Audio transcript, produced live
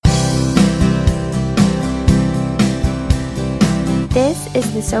This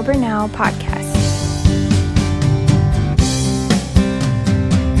is the Sober Now podcast.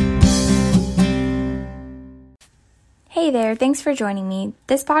 Hey there, thanks for joining me.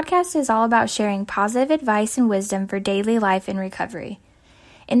 This podcast is all about sharing positive advice and wisdom for daily life and recovery.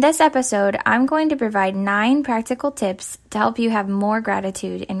 In this episode, I'm going to provide 9 practical tips to help you have more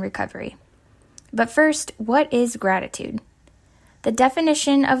gratitude in recovery. But first, what is gratitude? The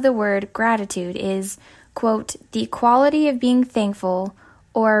definition of the word gratitude is, quote, the quality of being thankful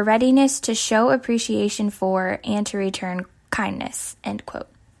or a readiness to show appreciation for and to return kindness, end quote.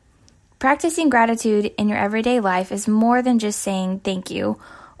 Practicing gratitude in your everyday life is more than just saying thank you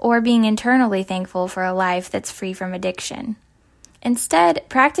or being internally thankful for a life that's free from addiction. Instead,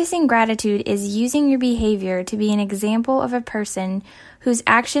 practicing gratitude is using your behavior to be an example of a person whose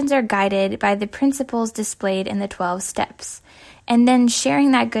actions are guided by the principles displayed in the 12 steps, and then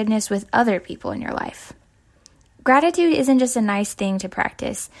sharing that goodness with other people in your life. Gratitude isn't just a nice thing to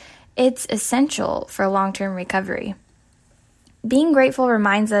practice, it's essential for long-term recovery. Being grateful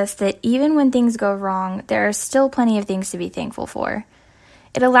reminds us that even when things go wrong, there are still plenty of things to be thankful for.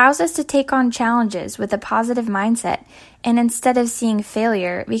 It allows us to take on challenges with a positive mindset, and instead of seeing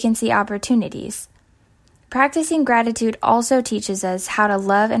failure, we can see opportunities. Practicing gratitude also teaches us how to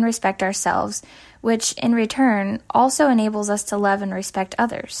love and respect ourselves, which in return also enables us to love and respect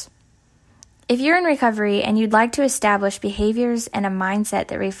others. If you're in recovery and you'd like to establish behaviors and a mindset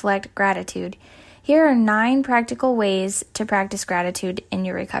that reflect gratitude, here are 9 practical ways to practice gratitude in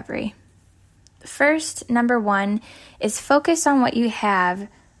your recovery. First, number 1 is focus on what you have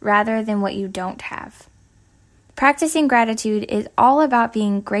rather than what you don't have. Practicing gratitude is all about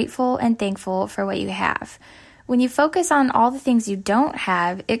being grateful and thankful for what you have. When you focus on all the things you don't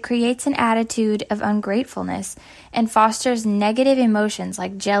have, it creates an attitude of ungratefulness and fosters negative emotions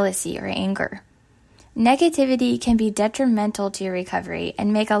like jealousy or anger. Negativity can be detrimental to your recovery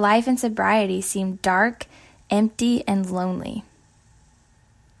and make a life in sobriety seem dark, empty, and lonely.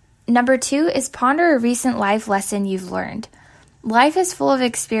 Number 2 is ponder a recent life lesson you've learned. Life is full of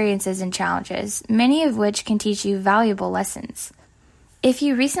experiences and challenges, many of which can teach you valuable lessons. If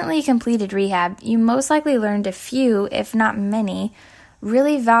you recently completed rehab, you most likely learned a few, if not many,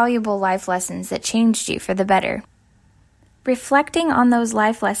 really valuable life lessons that changed you for the better. Reflecting on those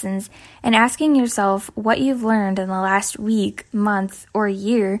life lessons and asking yourself what you've learned in the last week, month, or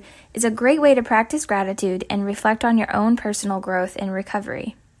year is a great way to practice gratitude and reflect on your own personal growth and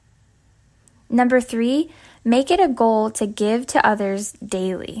recovery. Number 3, make it a goal to give to others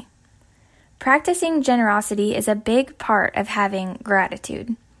daily. Practicing generosity is a big part of having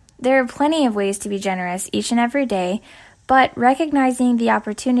gratitude. There are plenty of ways to be generous each and every day, but recognizing the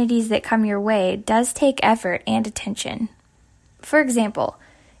opportunities that come your way does take effort and attention. For example,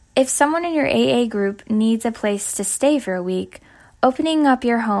 if someone in your AA group needs a place to stay for a week, opening up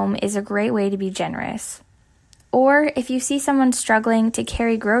your home is a great way to be generous. Or if you see someone struggling to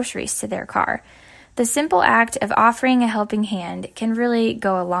carry groceries to their car, the simple act of offering a helping hand can really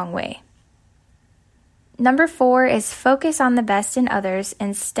go a long way. Number 4 is focus on the best in others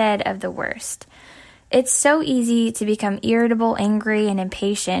instead of the worst. It's so easy to become irritable, angry, and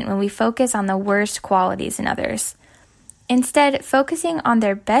impatient when we focus on the worst qualities in others. Instead, focusing on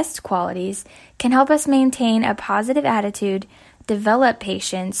their best qualities can help us maintain a positive attitude, develop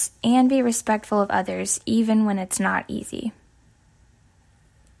patience, and be respectful of others even when it's not easy.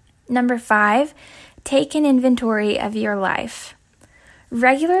 Number 5, take an inventory of your life.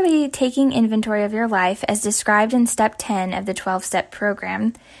 Regularly taking inventory of your life, as described in Step 10 of the 12-Step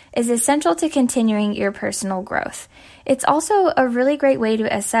program, is essential to continuing your personal growth. It's also a really great way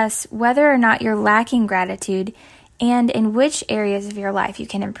to assess whether or not you're lacking gratitude and in which areas of your life you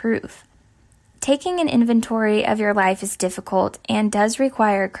can improve. Taking an inventory of your life is difficult and does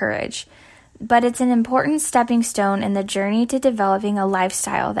require courage, but it's an important stepping stone in the journey to developing a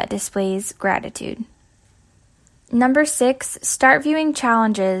lifestyle that displays gratitude. Number 6, start viewing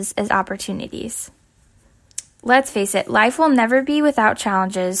challenges as opportunities. Let's face it, life will never be without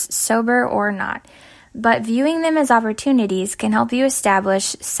challenges, sober or not, but viewing them as opportunities can help you establish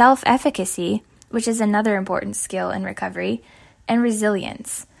self-efficacy, which is another important skill in recovery, and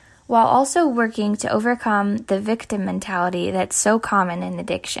resilience, while also working to overcome the victim mentality that's so common in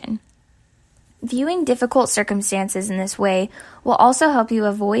addiction. Viewing difficult circumstances in this way will also help you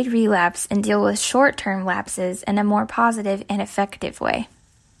avoid relapse and deal with short-term lapses in a more positive and effective way.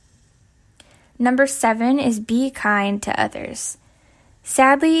 Number 7 is be kind to others.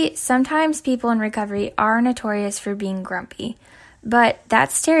 Sadly, sometimes people in recovery are notorious for being grumpy, but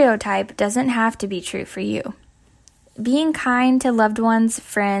that stereotype doesn't have to be true for you. being kind to loved ones,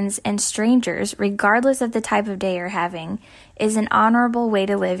 friends, and strangers, regardless of the type of day you're having, is an honorable way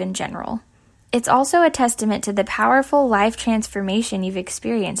to live in general. It's also a testament to the powerful life transformation you've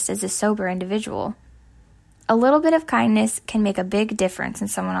experienced as a sober individual. A little bit of kindness can make a big difference in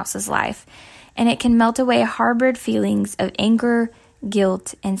someone else's life, and it can melt away harbored feelings of anger,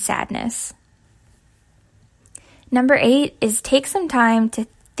 guilt, and sadness. Number 8 is take some time to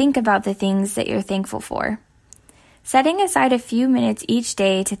think about the things that you're thankful for. Setting aside a few minutes each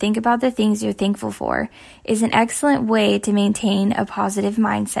day to think about the things you're thankful for is an excellent way to maintain a positive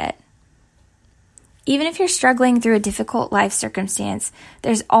mindset. Even if you're struggling through a difficult life circumstance,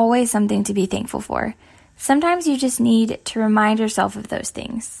 there's always something to be thankful for. Sometimes you just need to remind yourself of those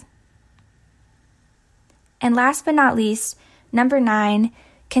things. And last but not least, number 9,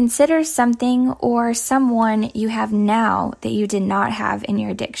 consider something or someone you have now that you did not have in your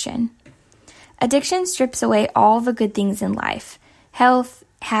addiction. Addiction strips away all the good things in life: health,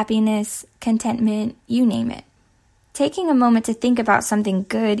 happiness, contentment, you name it. Taking a moment to think about something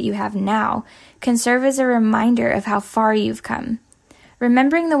good you have now can serve as a reminder of how far you've come.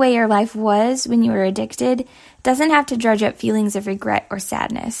 Remembering the way your life was when you were addicted doesn't have to dredge up feelings of regret or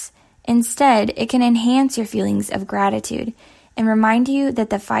sadness. Instead, it can enhance your feelings of gratitude and remind you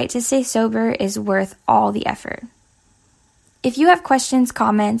that the fight to stay sober is worth all the effort. If you have questions,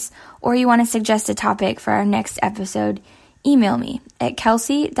 comments, or you want to suggest a topic for our next episode, email me at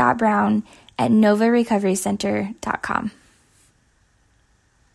kelsey.brown@novarecoverycenter.com.